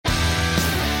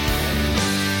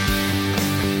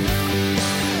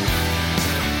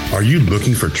Are you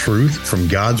looking for truth from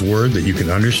God's Word that you can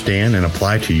understand and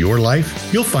apply to your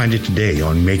life? You'll find it today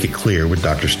on Make It Clear with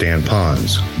Dr. Stan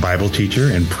Ponz, Bible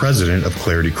teacher and president of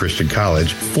Clarity Christian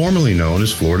College, formerly known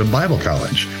as Florida Bible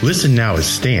College. Listen now as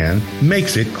Stan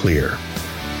makes it clear.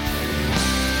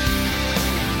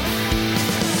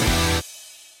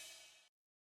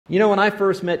 You know, when I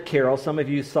first met Carol, some of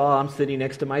you saw I'm sitting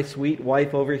next to my sweet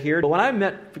wife over here. But when I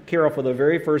met Carol for the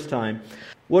very first time,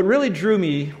 what really drew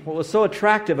me, what was so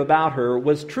attractive about her,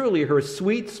 was truly her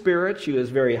sweet spirit. She was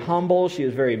very humble, she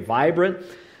was very vibrant,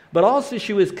 but also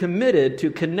she was committed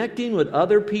to connecting with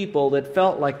other people that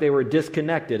felt like they were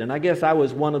disconnected. And I guess I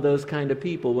was one of those kind of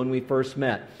people when we first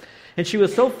met. And she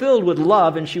was so filled with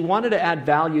love, and she wanted to add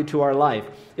value to our life.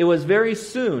 It was very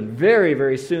soon, very,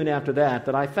 very soon after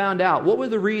that I found out what were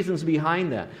the reasons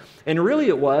behind that. And really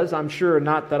it was, I'm sure,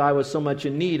 not that I was so much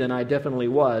in need, and I definitely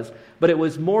was, but it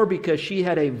was more because she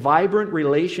had a vibrant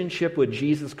relationship with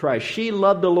Jesus Christ. She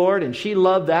loved the Lord, and she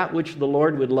loved that which the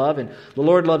Lord would love. And the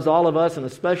Lord loves all of us, and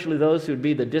especially those who would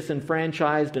be the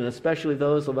disenfranchised, and especially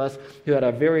those of us who had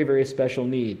a very, very special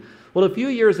need. Well, a few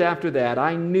years after that,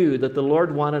 I knew that the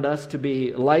Lord wanted us to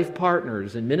be life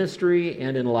partners in ministry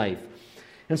and in life.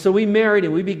 And so we married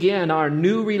and we began our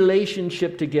new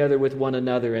relationship together with one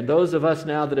another. And those of us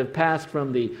now that have passed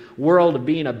from the world of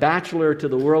being a bachelor to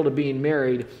the world of being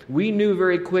married, we knew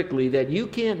very quickly that you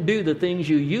can't do the things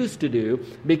you used to do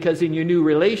because in your new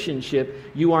relationship,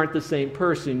 you aren't the same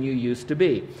person you used to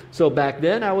be. So back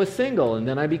then I was single and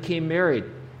then I became married,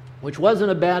 which wasn't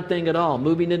a bad thing at all.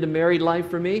 Moving into married life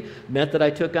for me meant that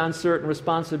I took on certain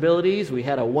responsibilities. We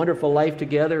had a wonderful life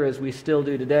together as we still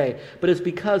do today. But it's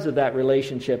because of that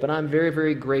relationship, and I'm very,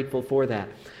 very grateful for that.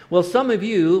 Well, some of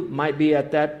you might be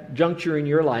at that juncture in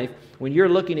your life when you're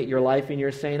looking at your life and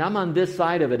you're saying, I'm on this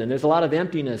side of it, and there's a lot of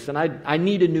emptiness, and I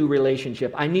need a new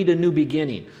relationship. I need a new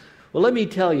beginning. Well, let me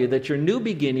tell you that your new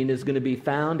beginning is going to be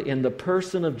found in the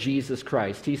person of Jesus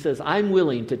Christ. He says, I'm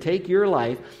willing to take your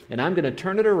life and I'm going to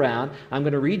turn it around. I'm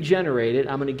going to regenerate it.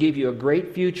 I'm going to give you a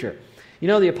great future. You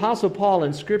know, the Apostle Paul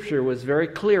in Scripture was very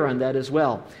clear on that as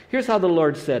well. Here's how the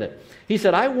Lord said it. He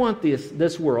said, I want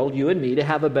this world, you and me, to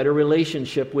have a better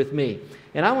relationship with me.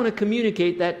 And I want to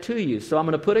communicate that to you. So I'm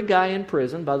going to put a guy in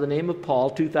prison by the name of Paul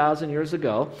 2,000 years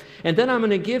ago. And then I'm going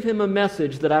to give him a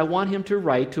message that I want him to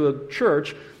write to a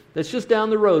church that's just down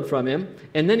the road from him.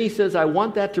 And then he says, I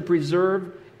want that to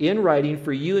preserve in writing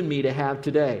for you and me to have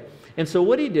today. And so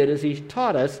what he did is he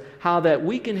taught us how that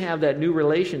we can have that new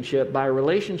relationship by a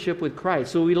relationship with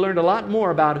Christ. So we learned a lot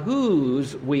more about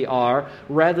whose we are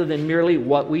rather than merely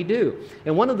what we do.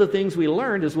 And one of the things we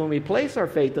learned is when we place our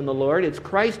faith in the Lord, it's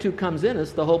Christ who comes in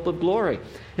us, the hope of glory.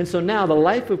 And so now the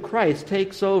life of Christ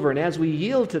takes over, and as we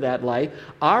yield to that life,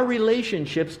 our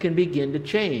relationships can begin to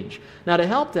change. Now to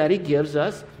help that, he gives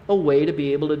us a way to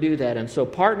be able to do that. And so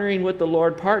partnering with the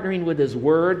Lord, partnering with His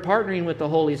Word, partnering with the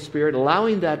Holy Spirit,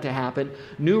 allowing that to happen,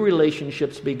 new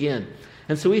relationships begin.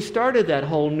 And so He started that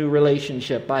whole new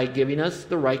relationship by giving us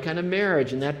the right kind of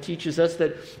marriage. And that teaches us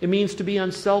that it means to be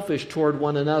unselfish toward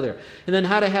one another. And then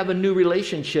how to have a new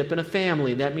relationship in a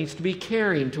family. That means to be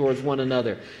caring towards one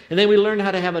another. And then we learn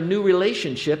how to have a new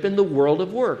relationship in the world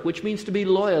of work, which means to be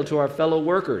loyal to our fellow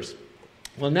workers.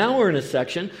 Well, now we're in a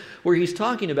section where he's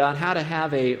talking about how to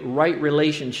have a right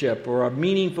relationship or a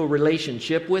meaningful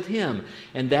relationship with Him,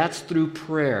 and that's through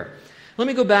prayer. Let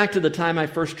me go back to the time I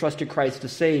first trusted Christ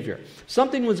as Savior.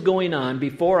 Something was going on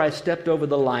before I stepped over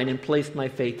the line and placed my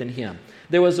faith in Him.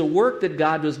 There was a work that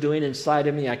God was doing inside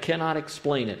of me. I cannot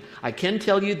explain it. I can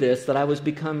tell you this, that I was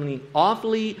becoming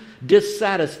awfully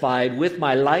dissatisfied with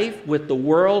my life, with the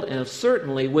world, and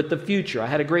certainly with the future. I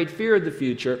had a great fear of the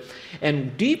future.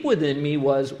 And deep within me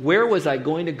was, where was I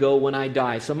going to go when I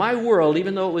die? So my world,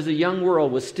 even though it was a young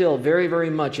world, was still very, very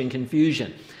much in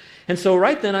confusion. And so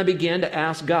right then I began to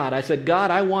ask God. I said,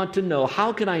 God, I want to know,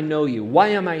 how can I know You? Why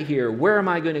am I here? Where am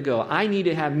I going to go? I need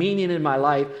to have meaning in my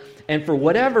life. And for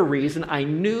whatever reason, I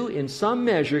knew in some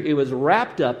measure it was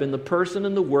wrapped up in the person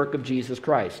and the work of Jesus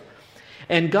Christ.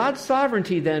 And God's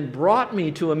sovereignty then brought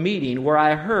me to a meeting where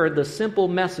I heard the simple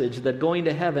message that going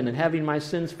to heaven and having my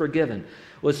sins forgiven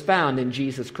was found in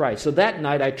Jesus Christ. So that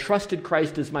night I trusted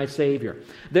Christ as my Savior.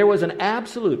 There was an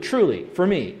absolute, truly, for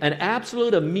me, an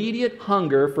absolute immediate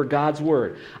hunger for God's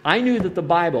Word. I knew that the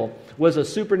Bible was a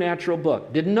supernatural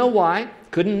book. Didn't know why,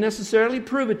 couldn't necessarily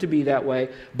prove it to be that way,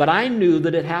 but I knew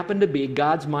that it happened to be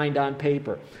God's mind on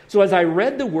paper. So as I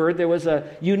read the Word, there was a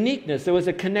uniqueness, there was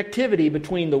a connectivity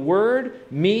between the Word,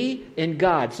 me, and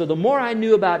God. So the more I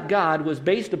knew about God was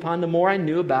based upon the more I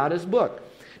knew about His book.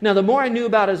 Now, the more I knew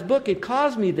about his book, it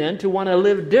caused me then to want to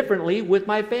live differently with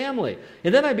my family.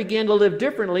 And then I began to live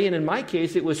differently, and in my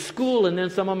case, it was school and then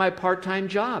some of my part-time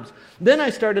jobs. Then I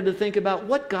started to think about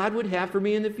what God would have for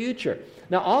me in the future.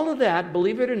 Now, all of that,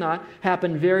 believe it or not,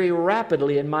 happened very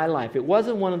rapidly in my life. It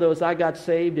wasn't one of those I got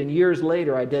saved and years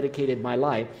later I dedicated my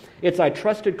life. It's I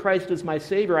trusted Christ as my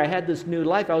Savior. I had this new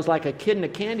life. I was like a kid in a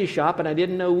candy shop, and I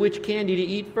didn't know which candy to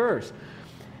eat first.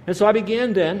 And so I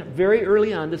began then, very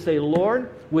early on, to say,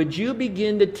 Lord, would you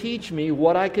begin to teach me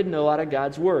what I could know out of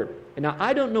God's Word? And now,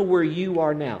 I don't know where you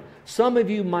are now. Some of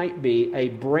you might be a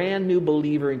brand new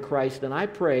believer in Christ, and I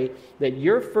pray that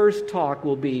your first talk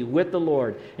will be with the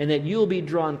Lord and that you'll be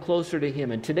drawn closer to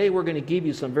Him. And today we're going to give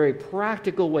you some very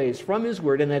practical ways from His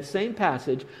Word in that same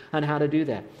passage on how to do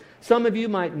that. Some of you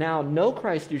might now know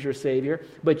Christ as your Savior,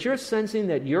 but you're sensing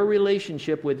that your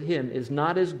relationship with Him is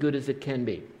not as good as it can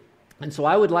be. And so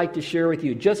I would like to share with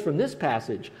you, just from this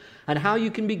passage, on how you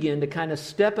can begin to kind of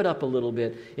step it up a little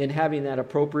bit in having that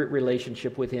appropriate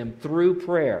relationship with Him through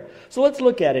prayer. So let's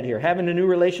look at it here. Having a new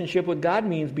relationship with God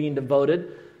means being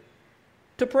devoted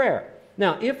to prayer.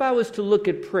 Now, if I was to look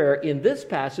at prayer in this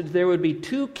passage, there would be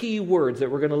two key words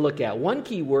that we're going to look at. One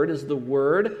key word is the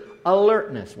word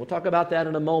alertness. We'll talk about that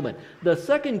in a moment. The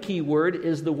second key word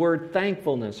is the word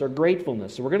thankfulness or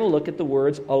gratefulness. So we're going to look at the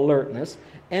words alertness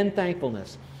and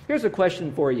thankfulness. Here's a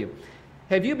question for you.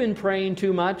 Have you been praying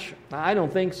too much? I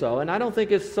don't think so. And I don't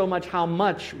think it's so much how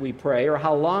much we pray or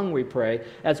how long we pray,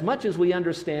 as much as we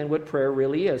understand what prayer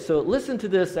really is. So listen to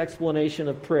this explanation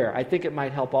of prayer. I think it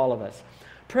might help all of us.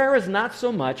 Prayer is not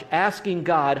so much asking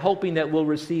God, hoping that we'll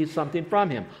receive something from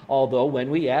Him. Although when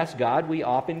we ask God, we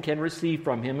often can receive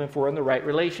from Him if we're in the right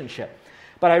relationship.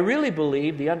 But I really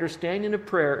believe the understanding of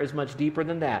prayer is much deeper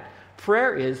than that.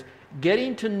 Prayer is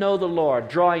getting to know the Lord,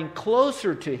 drawing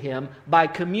closer to Him by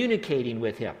communicating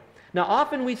with Him. Now,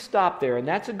 often we stop there, and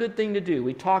that's a good thing to do.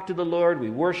 We talk to the Lord, we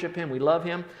worship Him, we love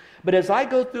Him. But as I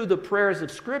go through the prayers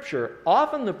of Scripture,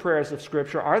 often the prayers of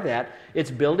Scripture are that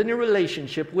it's building a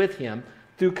relationship with Him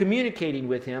through communicating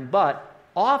with Him, but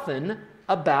often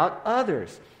about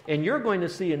others. And you're going to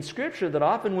see in Scripture that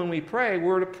often when we pray,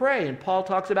 we're to pray. And Paul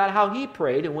talks about how he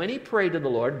prayed, and when he prayed to the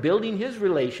Lord, building his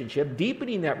relationship,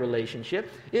 deepening that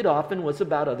relationship, it often was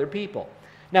about other people.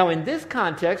 Now, in this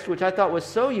context, which I thought was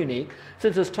so unique,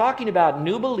 since it's talking about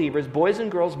new believers, boys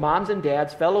and girls, moms and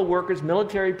dads, fellow workers,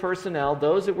 military personnel,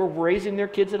 those that were raising their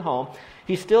kids at home,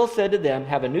 he still said to them,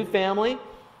 have a new family,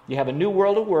 you have a new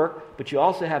world of work, but you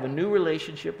also have a new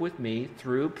relationship with me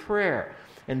through prayer.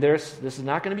 And this is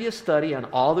not going to be a study on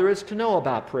all there is to know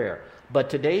about prayer. But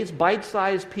today's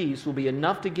bite-sized piece will be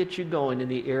enough to get you going in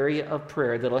the area of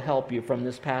prayer that will help you from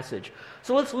this passage.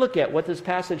 So let's look at what this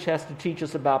passage has to teach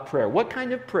us about prayer. What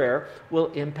kind of prayer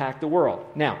will impact the world?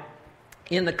 Now,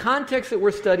 in the context that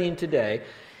we're studying today,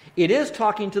 it is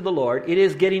talking to the Lord, it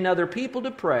is getting other people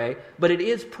to pray, but it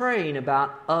is praying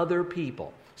about other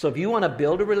people. So if you want to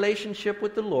build a relationship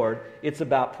with the Lord, it's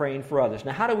about praying for others.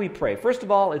 Now, how do we pray? First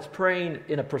of all, it's praying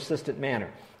in a persistent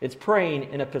manner. It's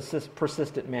praying in a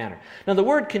persistent manner. Now, the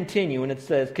word continue, and it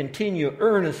says continue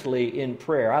earnestly in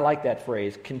prayer. I like that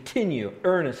phrase, continue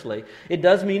earnestly. It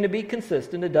does mean to be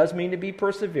consistent. It does mean to be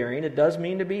persevering. It does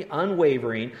mean to be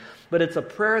unwavering. But it's a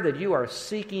prayer that you are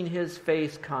seeking His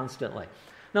face constantly.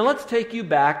 Now, let's take you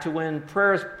back to when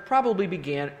prayers probably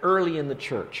began early in the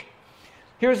church.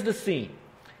 Here's the scene.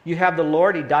 You have the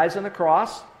Lord, He dies on the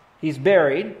cross, He's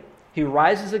buried, He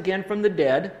rises again from the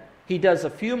dead, He does a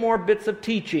few more bits of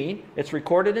teaching, it's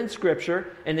recorded in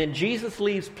Scripture, and then Jesus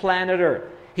leaves planet Earth.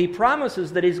 He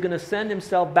promises that He's going to send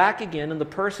Himself back again in the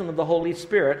person of the Holy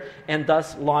Spirit and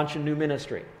thus launch a new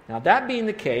ministry. Now, that being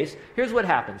the case, here's what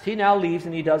happens. He now leaves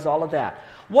and He does all of that.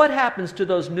 What happens to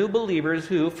those new believers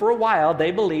who, for a while,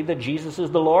 they believed that Jesus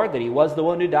is the Lord, that He was the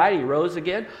one who died, He rose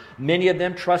again? Many of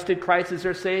them trusted Christ as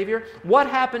their Savior. What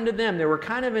happened to them? They were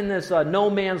kind of in this no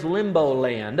man's limbo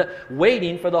land,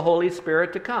 waiting for the Holy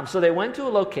Spirit to come. So they went to a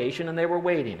location and they were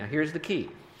waiting. Now, here's the key.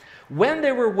 When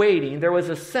they were waiting, there was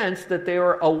a sense that they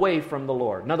were away from the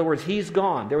Lord. In other words, He's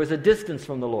gone. There was a distance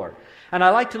from the Lord. And I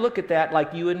like to look at that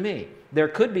like you and me. There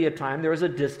could be a time there was a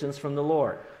distance from the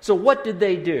Lord. So what did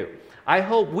they do? I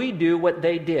hope we do what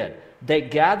they did. They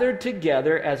gathered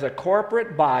together as a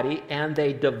corporate body and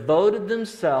they devoted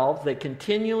themselves, they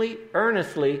continually,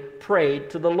 earnestly prayed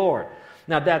to the Lord.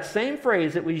 Now, that same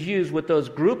phrase that was used with those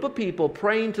group of people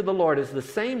praying to the Lord is the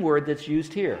same word that's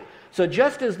used here. So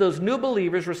just as those new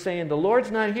believers were saying, the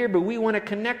Lord's not here, but we want to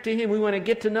connect to Him, we want to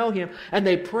get to know Him, and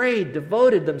they prayed,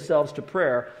 devoted themselves to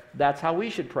prayer, that's how we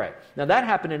should pray. Now, that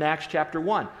happened in Acts chapter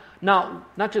 1. Now,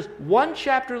 not just one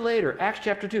chapter later, Acts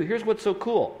chapter 2, here's what's so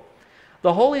cool.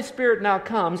 The Holy Spirit now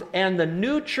comes and the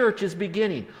new church is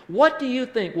beginning. What do you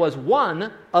think was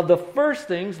one of the first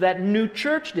things that new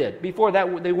church did? Before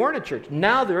that, they weren't a church.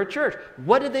 Now they're a church.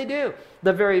 What did they do?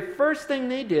 The very first thing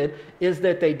they did is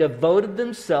that they devoted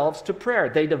themselves to prayer.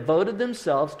 They devoted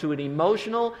themselves to an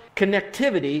emotional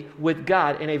connectivity with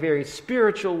God in a very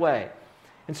spiritual way.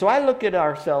 And so I look at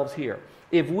ourselves here.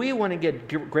 If we want to get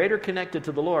greater connected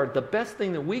to the Lord, the best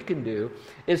thing that we can do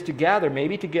is to gather,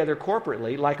 maybe together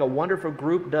corporately, like a wonderful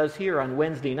group does here on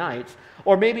Wednesday nights,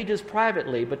 or maybe just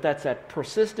privately, but that's that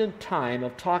persistent time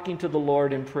of talking to the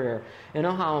Lord in prayer. You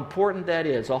know how important that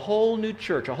is. A whole new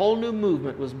church, a whole new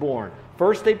movement was born.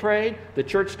 First they prayed, the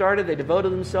church started, they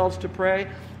devoted themselves to pray,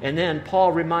 and then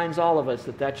Paul reminds all of us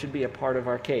that that should be a part of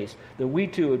our case, that we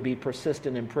too would be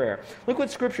persistent in prayer. Look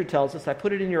what Scripture tells us. I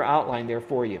put it in your outline there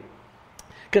for you.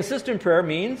 Consistent prayer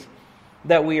means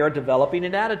that we are developing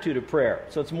an attitude of prayer.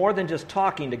 So it's more than just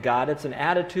talking to God, it's an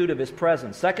attitude of His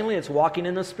presence. Secondly, it's walking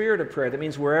in the spirit of prayer. That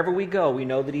means wherever we go, we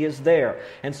know that He is there.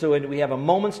 And so when we have a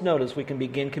moment's notice, we can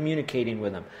begin communicating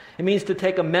with Him. It means to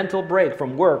take a mental break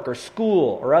from work or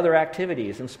school or other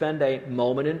activities and spend a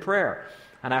moment in prayer.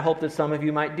 And I hope that some of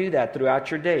you might do that throughout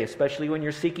your day, especially when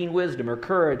you're seeking wisdom or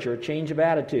courage or a change of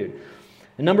attitude.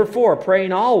 And number 4,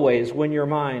 praying always when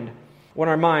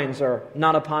our minds are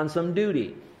not upon some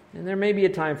duty. And there may be a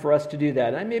time for us to do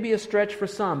that. That may be a stretch for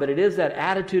some, but it is that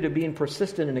attitude of being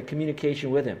persistent in a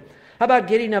communication with Him. How about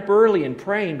getting up early and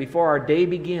praying before our day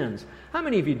begins? How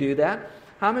many of you do that?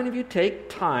 How many of you take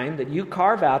time that you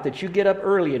carve out, that you get up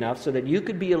early enough so that you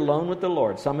could be alone with the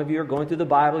Lord? Some of you are going through the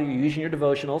Bible, you're using your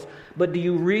devotionals, but do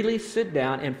you really sit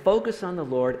down and focus on the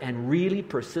Lord and really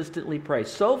persistently pray?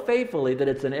 So faithfully that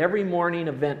it's an every morning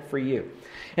event for you.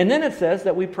 And then it says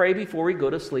that we pray before we go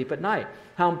to sleep at night.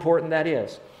 How important that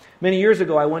is. Many years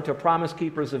ago, I went to a Promise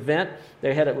Keepers event.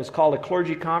 It was called a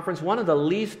clergy conference. One of the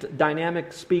least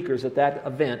dynamic speakers at that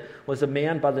event was a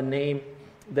man by the name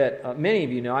that many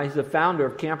of you know. He's the founder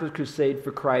of Campus Crusade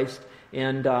for Christ,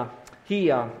 and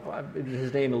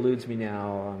his name eludes me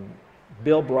now,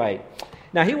 Bill Bright.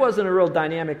 Now, he wasn't a real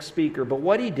dynamic speaker, but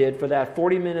what he did for that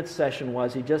 40-minute session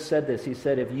was he just said this. He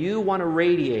said, if you want to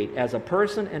radiate as a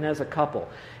person and as a couple,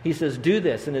 he says, do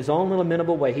this in his own little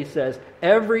minimal way. He says,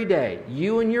 every day,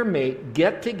 you and your mate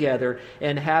get together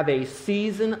and have a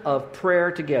season of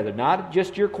prayer together. Not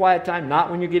just your quiet time,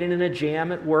 not when you're getting in a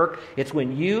jam at work. It's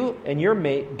when you and your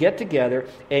mate get together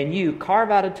and you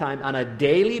carve out a time on a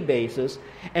daily basis,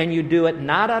 and you do it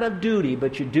not out of duty,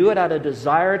 but you do it out of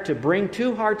desire to bring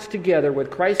two hearts together with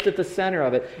Christ at the center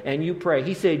of it, and you pray.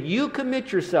 He said, you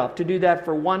commit yourself to do that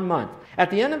for 1 month.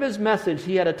 At the end of his message,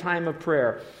 he had a time of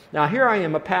prayer. Now, here I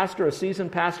am, a pastor, a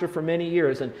seasoned pastor for many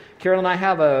years, and Carol and I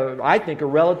have I think, a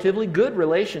relatively good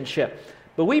relationship.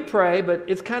 But we pray, but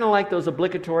it's kind of like those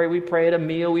obligatory. We pray at a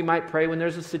meal. We might pray when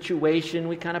there's a situation.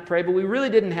 We kind of pray, but we really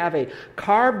didn't have a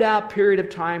carved out period of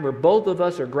time where both of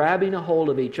us are grabbing a hold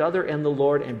of each other and the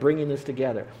Lord and bringing this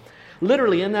together.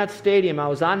 Literally in that stadium, I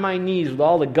was on my knees with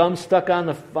all the gum stuck on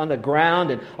the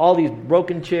ground and all these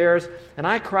broken chairs. And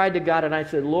I cried to God and I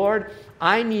said, Lord,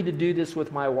 I need to do this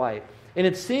with my wife. And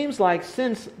it seems like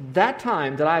since that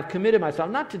time that I've committed myself,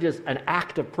 not to just an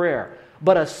act of prayer,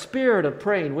 but a spirit of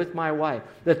praying with my wife,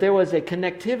 that there was a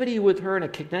connectivity with her and a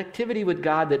connectivity with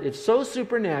God that is so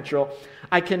supernatural,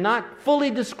 I cannot fully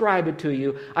describe it to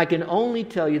you. I can only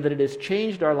tell you that it has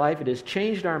changed our life, it has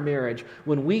changed our marriage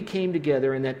when we came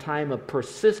together in that time of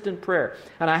persistent prayer.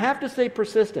 And I have to say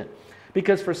persistent,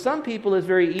 because for some people it's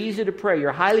very easy to pray.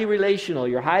 You're highly relational,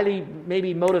 you're highly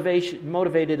maybe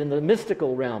motivated in the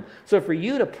mystical realm. So for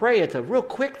you to pray, it's a real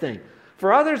quick thing.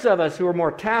 For others of us who are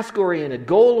more task-oriented,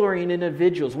 goal-oriented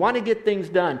individuals, want to get things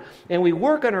done, and we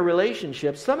work on our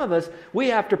relationships, some of us, we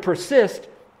have to persist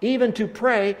even to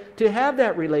pray to have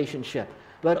that relationship.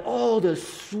 But the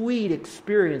sweet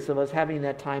experience of us having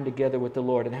that time together with the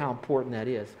Lord and how important that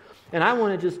is. And I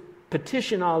want to just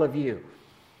petition all of you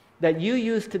that you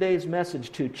use today's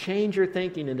message to change your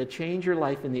thinking and to change your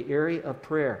life in the area of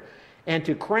prayer and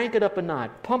to crank it up a notch,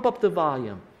 pump up the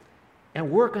volume, and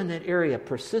work on that area,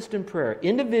 persistent prayer,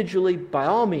 individually by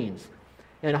all means,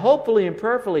 and hopefully and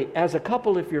prayerfully as a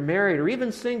couple if you're married or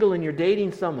even single and you're dating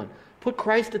someone. Put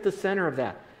Christ at the center of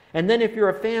that. And then if you're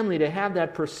a family, to have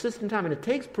that persistent time. And it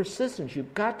takes persistence.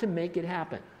 You've got to make it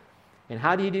happen. And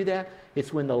how do you do that?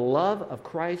 It's when the love of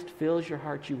Christ fills your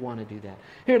heart, you want to do that.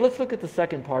 Here, let's look at the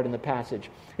second part in the passage.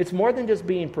 It's more than just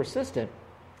being persistent.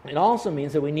 It also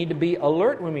means that we need to be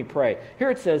alert when we pray.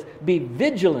 Here it says, be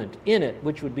vigilant in it,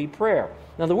 which would be prayer.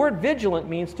 Now the word vigilant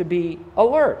means to be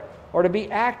alert or to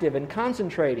be active and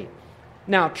concentrating.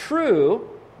 Now true,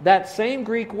 that same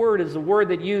Greek word is the word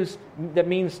that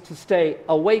means to stay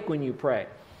awake when you pray.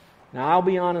 Now, I'll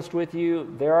be honest with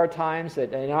you, there are times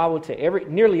that, and I will say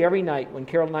nearly every night when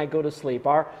Carol and I go to sleep,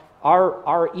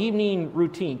 our evening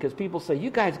routine, because people say, you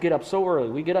guys get up so early.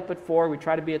 We get up at 4, we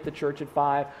try to be at the church at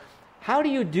 5. How do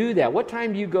you do that? What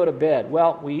time do you go to bed?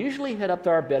 Well, we usually head up to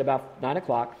our bed about 9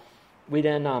 o'clock. We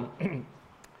then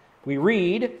we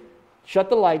read, shut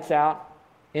the lights out,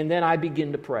 and then I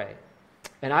begin to pray.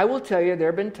 And I will tell you, there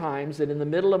have been times that in the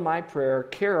middle of my prayer,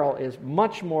 Carol is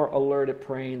much more alert at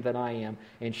praying than I am.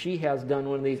 And she has done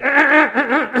one of these,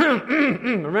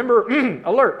 remember,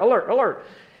 alert, alert, alert.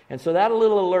 And so that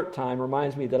little alert time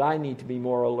reminds me that I need to be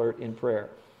more alert in prayer.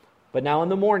 But now in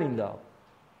the morning, though,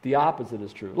 the opposite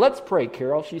is true. Let's pray,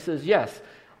 Carol. She says, yes.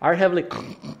 Our heavenly,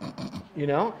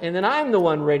 and then I'm the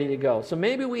one ready to go. So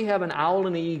maybe we have an owl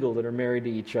and an eagle that are married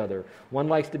to each other. One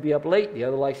likes to be up late, the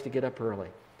other likes to get up early.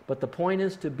 But the point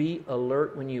is to be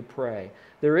alert when you pray.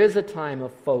 There is a time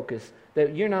of focus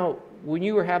that, when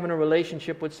you were having a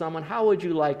relationship with someone, how would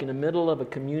you like in the middle of a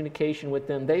communication with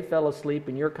them, they fell asleep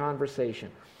in your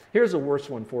conversation? Here's a worse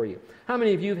one for you. How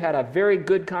many of you have had a very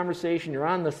good conversation? You're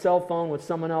on the cell phone with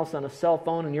someone else on a cell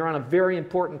phone, and you're on a very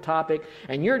important topic,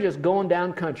 and you're just going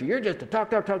down country. You're just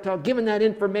talk, giving that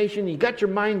information. You got your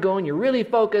mind going. You're really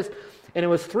focused. And it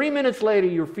was 3 minutes later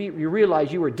you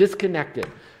realized you were disconnected.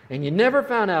 And you never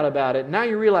found out about it. Now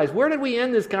you realize, where did we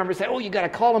end this conversation? Oh, you got to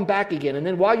call them back again. And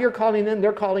then while you're calling them,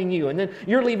 they're calling you. And then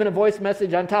you're leaving a voice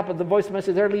message on top of the voice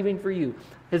message they're leaving for you.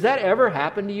 Has that ever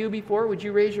happened to you before? Would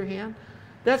you raise your hand?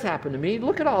 That's happened to me.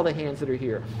 Look at all the hands that are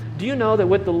here. Do you know that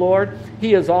with the Lord,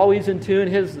 He is always in tune?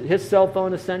 His cell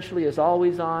phone essentially is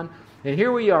always on. And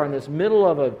here we are in this middle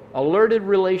of an alerted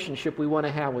relationship we want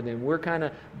to have with Him. We're kind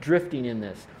of drifting in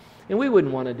this. And we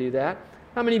wouldn't want to do that.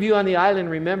 How many of you on the island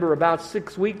remember about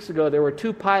 6 weeks ago there were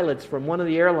 2 pilots from one of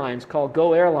the airlines called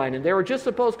Go Airline, and they were just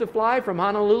supposed to fly from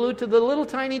Honolulu to the little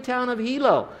tiny town of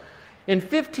Hilo. In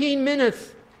 15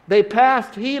 minutes, they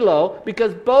passed Hilo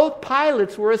because both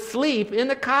pilots were asleep in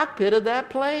the cockpit of that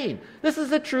plane. This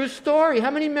is a true story.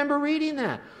 How many remember reading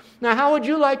that? Now, how would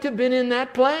you like to have been in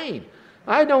that plane?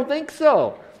 I don't think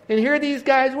so. And here these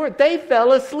guys were. They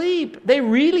fell asleep. They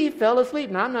really fell asleep.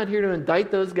 Now, I'm not here to indict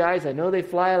those guys. I know they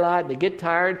fly a lot. They get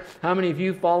tired. How many of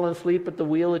you fallen asleep at the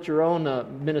wheel at your own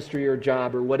ministry or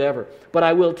job or whatever? But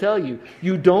I will tell you,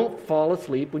 you don't fall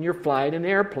asleep when you're flying an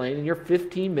airplane and you're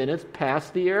 15 minutes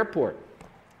past the airport.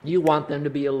 You want them to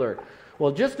be alert.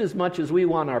 Well, just as much as we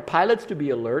want our pilots to be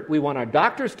alert, we want our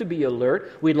doctors to be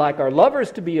alert, we'd like our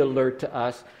lovers to be alert to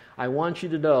us, I want you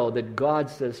to know that God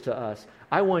says to us,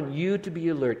 I want you to be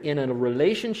alert. In a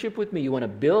relationship with me, you want to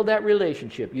build that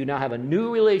relationship. You now have a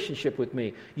new relationship with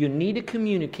me. You need to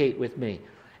communicate with me.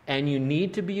 And you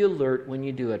need to be alert when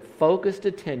you do it. Focused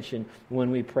attention when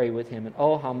we pray with Him. And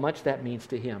oh, how much that means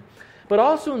to Him. But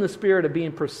also in the spirit of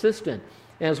being persistent,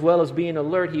 as well as being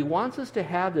alert, He wants us to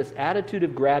have this attitude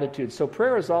of gratitude. So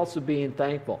prayer is also being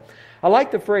thankful. I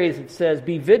like the phrase, it says,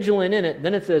 be vigilant in it.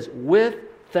 Then it says, with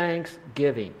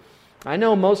thanksgiving. I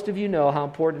know most of you know how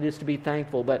important it is to be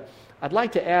thankful, but I'd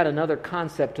like to add another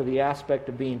concept to the aspect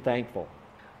of being thankful.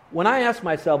 When I ask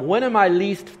myself, when am I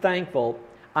least thankful?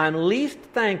 I'm least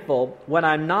thankful when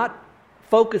I'm not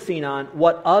focusing on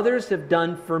what others have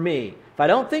done for me. If I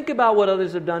don't think about what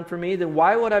others have done for me, then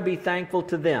why would I be thankful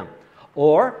to them?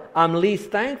 Or I'm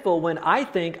least thankful when I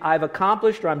think I've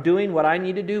accomplished or I'm doing what I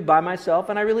need to do by myself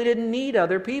and I really didn't need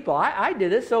other people. I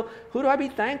did it, so who do I be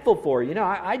thankful for?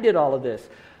 I did all of this.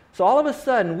 So all of a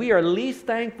sudden, we are least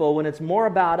thankful when it's more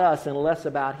about us and less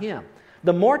about Him.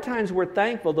 The more times we're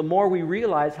thankful, the more we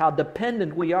realize how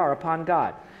dependent we are upon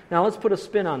God. Now let's put a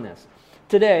spin on this.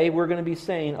 Today, we're going to be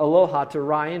saying aloha to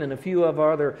Ryan and a few of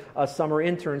our other summer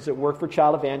interns that work for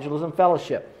Child Evangelism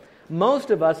Fellowship.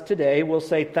 Most of us today will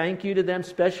say thank you to them,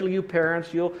 especially you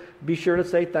parents. You'll be sure to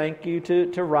say thank you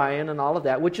to Ryan and all of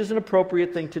that, which is an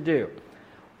appropriate thing to do.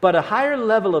 But a higher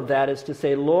level of that is to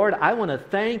say, Lord, I want to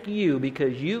thank you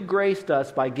because you graced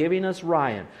us by giving us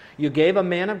Ryan. You gave a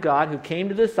man of God who came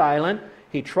to this island.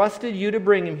 He trusted you to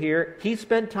bring him here. He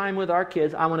spent time with our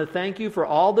kids. I want to thank you for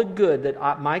all the good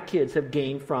that my kids have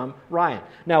gained from Ryan.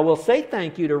 Now, we'll say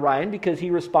thank you to Ryan because he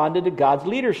responded to God's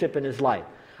leadership in his life.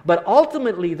 But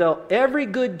ultimately, though, every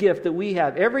good gift that we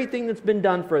have, everything that's been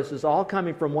done for us is all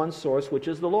coming from one source, which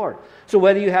is the Lord. So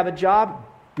whether you have a job,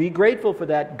 Be grateful for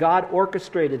that. God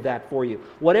orchestrated that for you.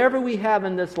 Whatever we have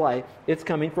in this life, it's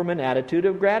coming from an attitude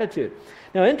of gratitude.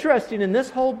 Now, interesting, in this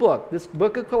whole book, this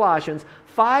book of Colossians,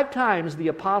 5 times the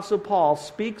Apostle Paul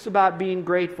speaks about being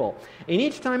grateful. And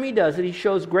each time he does it, he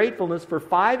shows gratefulness for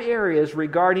 5 areas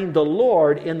regarding the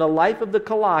Lord in the life of the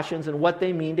Colossians and what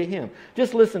they mean to him.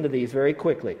 Just listen to these very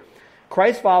quickly.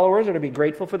 Christ's followers are to be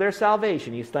grateful for their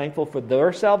salvation. He's thankful for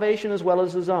their salvation as well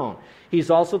as his own. He's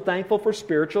also thankful for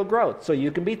spiritual growth. So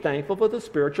you can be thankful for the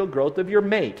spiritual growth of your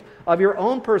mate, of your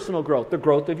own personal growth, the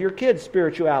growth of your kids'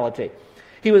 spirituality.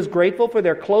 He was grateful for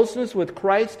their closeness with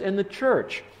Christ and the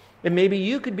church. And maybe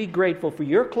you could be grateful for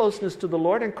your closeness to the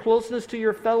Lord and closeness to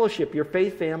your fellowship, your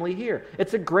faith family here.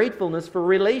 It's a gratefulness for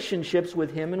relationships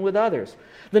with Him and with others.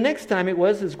 The next time it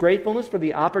was His gratefulness for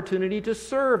the opportunity to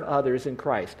serve others in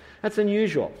Christ. That's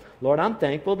unusual. Lord, I'm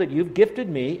thankful that you've gifted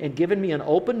me and given me an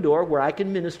open door where I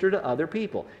can minister to other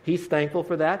people. He's thankful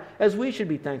for that, as we should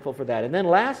be thankful for that. And then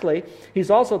lastly, He's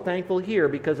also thankful here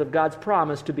because of God's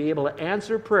promise to be able to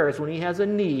answer prayers when He has a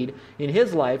need in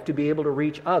His life to be able to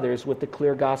reach others with the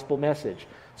clear gospel message.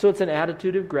 So it's an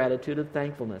attitude of gratitude, of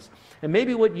thankfulness. And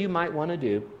maybe what you might want to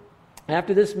do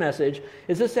after this message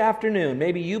is this afternoon,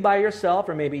 maybe you by yourself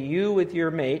or maybe you with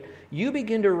your mate, you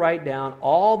begin to write down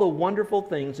all the wonderful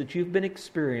things that you've been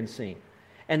experiencing.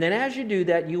 And then as you do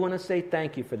that, you want to say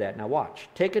thank you for that. Now watch,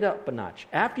 take it up a notch.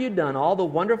 After you've done all the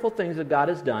wonderful things that God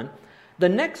has done, the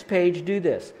next page, do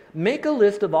this. Make a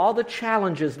list of all the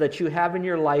challenges that you have in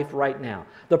your life right now.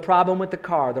 The problem with the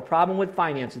car, the problem with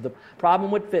finances, the problem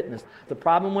with fitness, the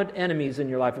problem with enemies in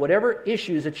your life, whatever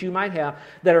issues that you might have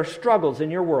that are struggles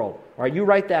in your world. All right, you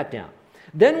write that down.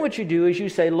 Then what you do is you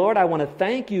say, Lord, I want to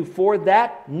thank you for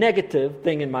that negative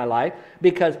thing in my life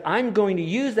because I'm going to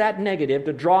use that negative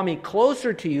to draw me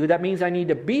closer to you. That means I need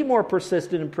to be more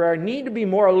persistent in prayer. I need to be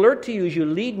more alert to you as you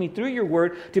lead me through your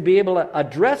word to be able to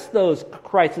address those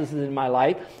crises in my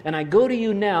life. And I go to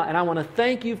you now and I want to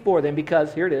thank you for them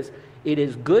because, here it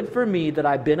is good for me that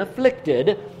I've been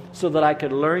afflicted so that I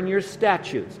could learn your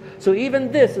statutes. So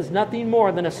even this is nothing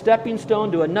more than a stepping stone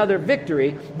to another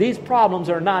victory. These problems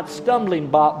are not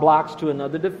stumbling blocks to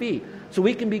another defeat. So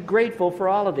we can be grateful for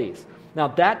all of these. Now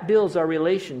that builds our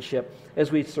relationship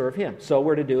as we serve Him. So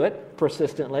we're to do it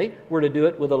persistently, we're to do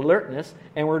it with alertness,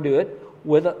 and we're to do it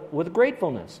with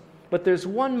gratefulness. But there's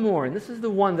one more, and this is the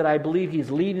one that I believe He's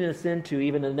leading us into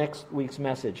even in next week's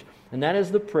message, and that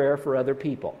is the prayer for other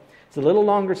people. It's a little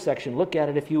longer section. Look at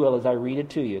it, if you will, as I read it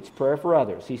to you. It's prayer for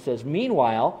others. He says,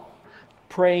 meanwhile,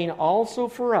 praying also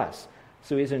for us.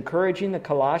 So he's encouraging the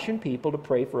Colossian people to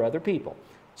pray for other people.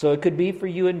 So it could be for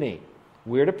you and me.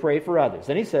 We're to pray for others.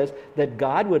 Then he says that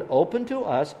God would open to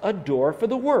us a door for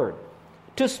the Word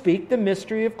to speak the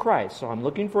mystery of Christ. So I'm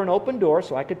looking for an open door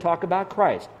so I could talk about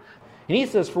Christ. And he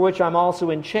says, for which I'm also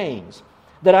in chains,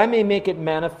 that I may make it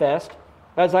manifest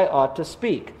as I ought to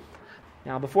speak.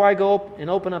 Now, before I go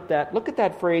and open up that, look at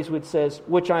that phrase which says,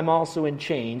 which I'm also in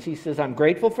chains. He says, I'm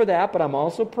grateful for that, but I'm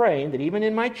also praying that even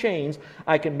in my chains,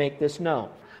 I can make this known.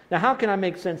 Now, how can I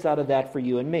make sense out of that for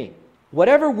you and me?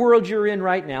 Whatever world you're in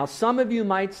right now, some of you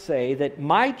might say that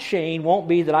my chain won't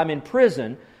be that I'm in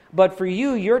prison, but for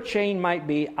you, your chain might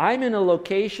be I'm in a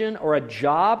location or a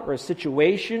job or a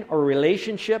situation or a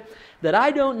relationship that I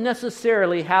don't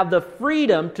necessarily have the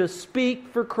freedom to speak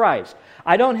for Christ.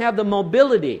 I don't have the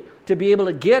mobility to be able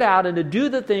to get out and to do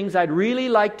the things I'd really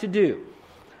like to do.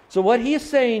 So what he's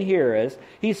saying here is,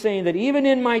 he's saying that even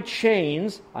in my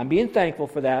chains, I'm being thankful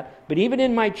for that, but even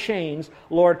in my chains,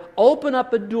 Lord, open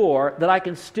up a door that I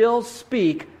can still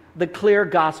speak the clear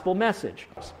gospel message.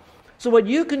 So what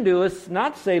you can do is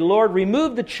not say, Lord,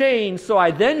 remove the chain so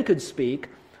I then could speak.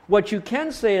 What you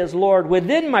can say is, Lord,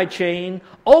 within my chain,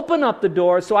 open up the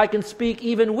door so I can speak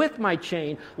even with my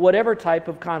chain, whatever type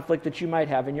of conflict that you might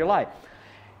have in your life.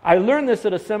 I learned this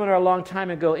at a seminar a long time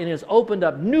ago, and it has opened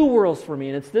up new worlds for me,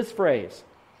 and it's this phrase: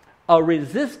 a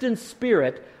resistant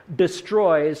spirit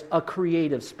destroys a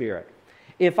creative spirit.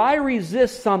 If I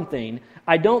resist something,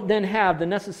 I don't then have the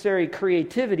necessary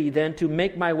creativity then to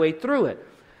make my way through it.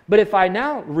 But if I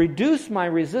now reduce my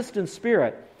resistant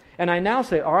spirit, and I now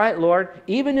say, all right, Lord,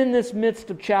 even in this midst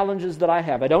of challenges that I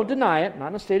have, I don't deny it, not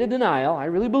in a state of denial, I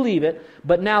really believe it,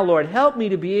 but now, Lord, help me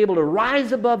to be able to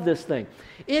rise above this thing.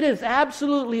 It is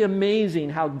absolutely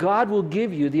amazing how God will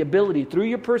give you the ability through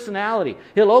your personality.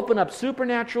 He'll open up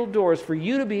supernatural doors for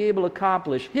you to be able to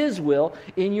accomplish His will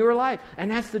in your life.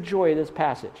 And that's the joy of this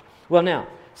passage. Well, now,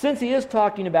 since he is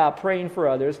talking about praying for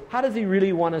others, how does he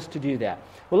really want us to do that?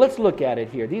 Well, let's look at it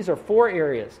here. These are 4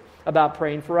 areas about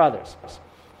praying for others.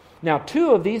 Now,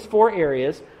 2 of these 4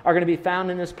 areas are going to be found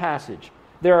in this passage.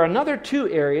 There are another 2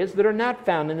 areas that are not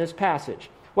found in this passage.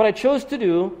 What I chose to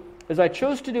do is I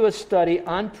chose to do a study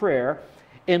on prayer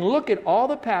and look at all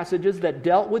the passages that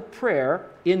dealt with prayer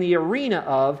in the arena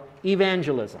of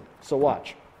evangelism. So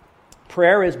watch.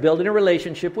 Prayer is building a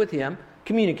relationship with Him,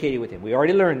 communicating with Him. We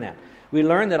already learned that. We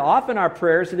learned that often our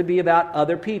prayers are to be about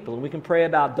other people, and we can pray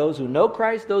about those who know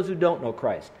Christ, those who don't know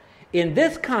Christ. In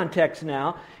this context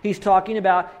now, he's talking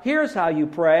about, here's how you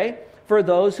pray for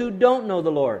those who don't know the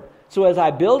Lord. So as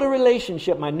I build a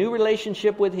relationship, my new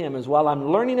relationship with Him, as while I'm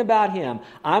learning about Him,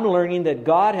 I'm learning that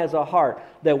God has a heart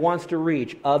that wants to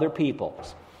reach other people.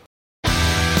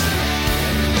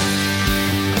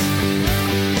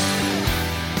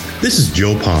 This is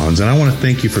Joe Ponz, and I want to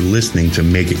thank you for listening to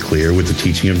Make It Clear with the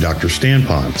teaching of Dr. Stan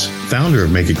Ponz, founder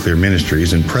of Make It Clear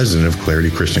Ministries and president of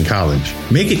Clarity Christian College.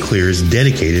 Make It Clear is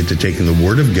dedicated to taking the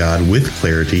Word of God with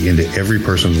clarity into every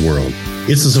person's world.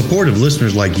 It's the support of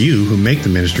listeners like you who make the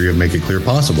ministry of Make It Clear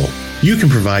possible. You can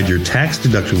provide your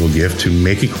tax-deductible gift to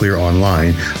Make It Clear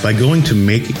online by going to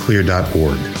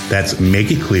makeitclear.org. That's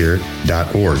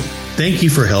makeitclear.org. Thank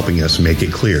you for helping us make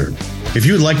it clear. If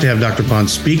you would like to have Dr. Ponz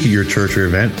speak at your church or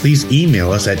event, please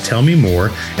email us at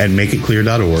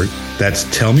tellmemore@makeitclear.org. That's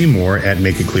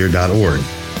tellmemore@makeitclear.org.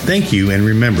 Thank you, and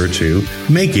remember to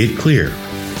make it clear.